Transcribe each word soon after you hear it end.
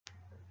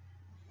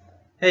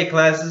Hey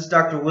class, this is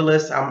Dr.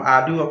 Willis.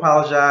 I do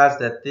apologize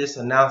that this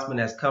announcement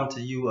has come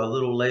to you a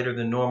little later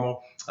than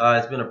normal.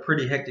 It's been a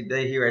pretty hectic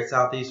day here at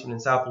Southeastern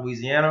and South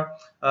Louisiana,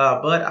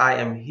 but I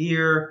am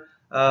here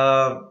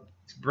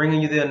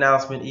bringing you the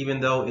announcement even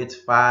though it's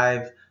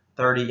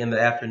 5:30 in the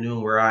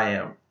afternoon where I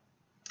am.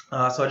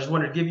 So I just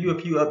wanted to give you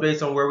a few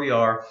updates on where we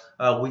are.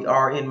 We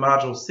are in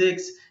Module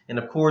 6, and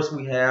of course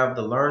we have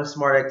the Learn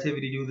Smart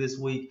activity due this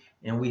week,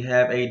 and we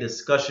have a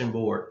discussion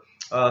board.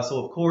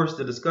 So of course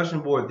the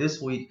discussion board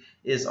this week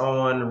is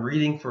on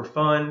reading for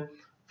fun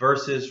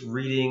versus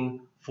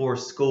reading for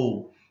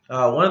school.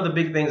 One of the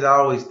big things I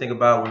always think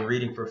about when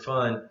reading for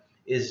fun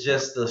is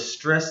just the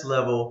stress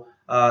level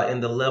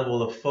and the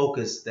level of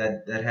focus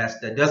that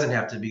doesn't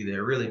have to be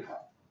there. Really,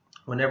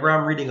 whenever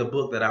I'm reading a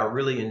book that I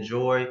really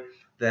enjoy,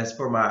 that's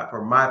for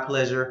my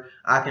pleasure,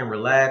 I can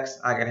relax,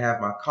 I can have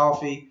my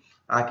coffee,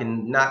 I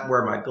can not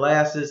wear my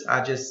glasses,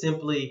 I just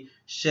simply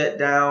shut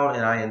down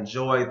and I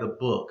enjoy the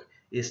book.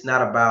 It's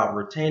not about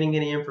retaining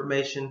any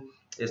information,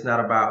 it's not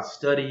about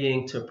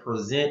studying to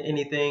present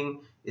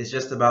anything, it's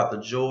just about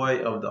the joy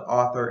of the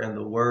author and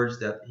the words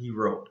that he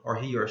wrote or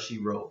he or she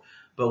wrote.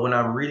 But when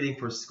I'm reading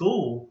for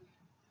school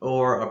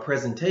or a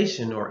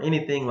presentation or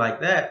anything like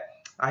that,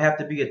 I have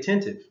to be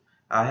attentive.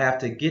 I have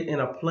to get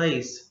in a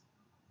place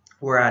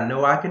where I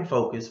know I can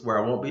focus,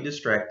 where I won't be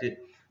distracted.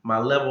 My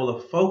level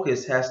of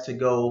focus has to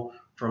go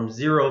from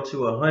 0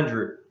 to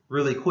 100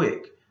 really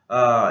quick,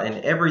 and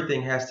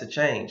everything has to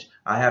change.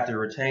 I have to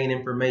retain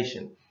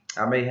information.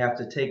 I may have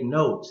to take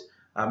notes.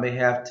 I may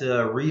have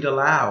to read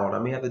aloud. I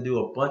may have to do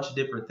a bunch of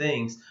different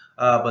things,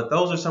 but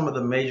those are some of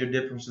the major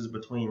differences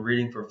between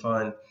reading for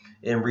fun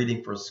and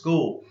reading for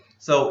school.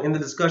 So in the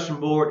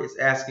discussion board, it's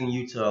asking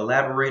you to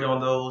elaborate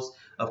on those.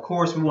 Of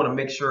course, we want to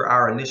make sure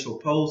our initial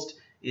post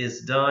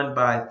is done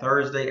by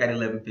Thursday at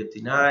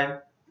 11:59,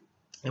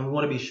 and we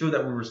want to be sure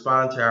that we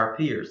respond to our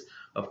peers.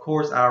 Of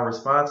course, our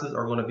responses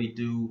are going to be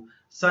due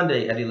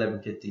Sunday at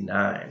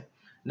 11:59.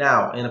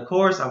 Now, and of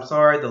course, I'm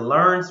sorry, the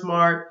Learn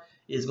Smart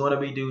is going to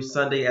be due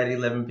Sunday at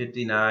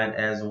 11:59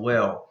 as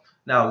well.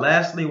 Now,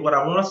 lastly, what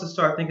I want us to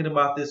start thinking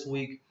about this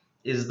week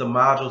is the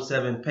Module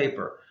 7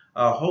 paper.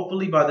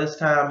 Hopefully by this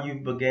time you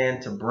began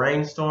to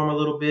brainstorm a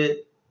little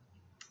bit,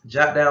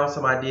 jot down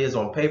some ideas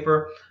on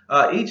paper.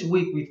 Each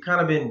week we've kind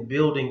of been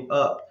building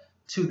up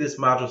to this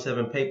Module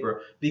 7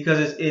 paper because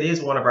it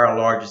is one of our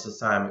largest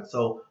assignments.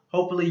 So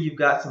hopefully you've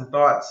got some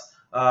thoughts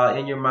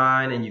in your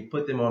mind and you've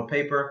put them on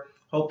paper.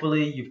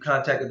 Hopefully you've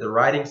contacted the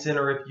Writing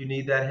Center if you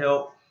need that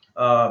help,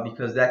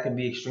 because that can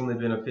be extremely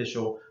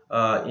beneficial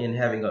in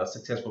having a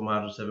successful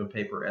Module 7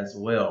 paper as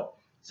well.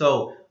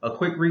 So a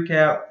quick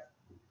recap: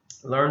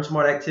 Learn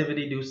Smart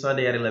activity due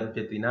Sunday at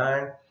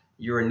 11:59.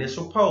 Your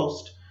initial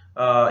post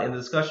in the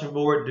discussion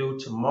board due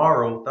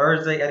tomorrow,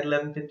 Thursday at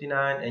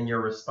 11:59, and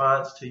your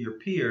response to your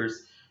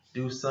peers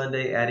due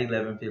Sunday at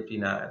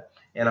 11:59.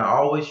 And I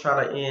always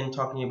try to end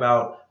talking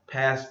about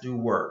past due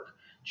work.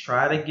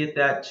 Try to get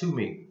that to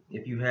me.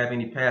 If you have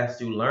any past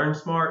due Learn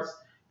Smarts,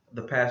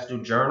 the past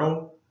due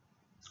journal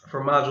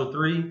for Module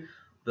 3,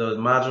 the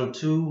Module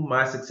 2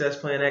 My Success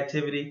Plan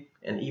activity,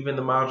 and even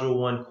the Module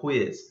 1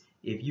 quiz.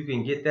 If you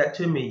can get that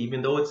to me,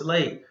 even though it's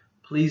late,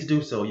 please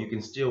do so. You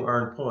can still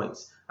earn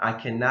points. I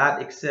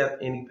cannot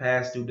accept any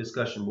past due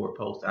discussion board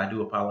posts. I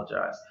do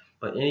apologize.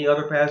 But any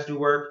other past due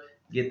work,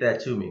 get that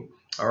to me.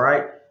 All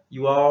right.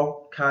 You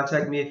all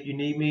contact me if you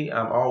need me.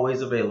 I'm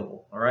always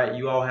available. All right.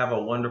 You all have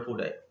a wonderful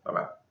day.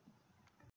 Bye-bye.